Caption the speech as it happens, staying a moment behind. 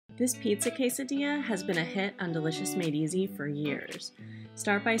This pizza quesadilla has been a hit on Delicious Made Easy for years.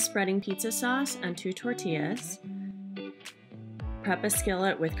 Start by spreading pizza sauce on 2 tortillas. Prep a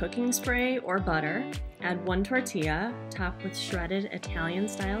skillet with cooking spray or butter. Add 1 tortilla, top with shredded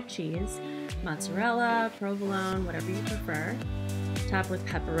Italian-style cheese, mozzarella, provolone, whatever you prefer. Top with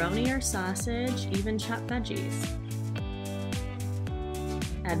pepperoni or sausage, even chopped veggies.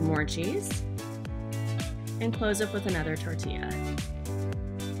 Add more cheese, and close up with another tortilla.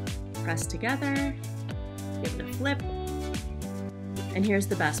 Press together, give it a flip, and here's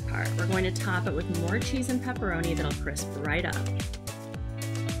the best part. We're going to top it with more cheese and pepperoni that'll crisp right up.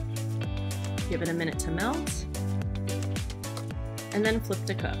 Give it a minute to melt, and then flip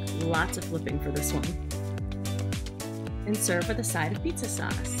to cook. Lots of flipping for this one. And serve with a side of pizza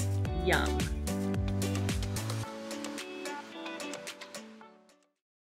sauce. Yum!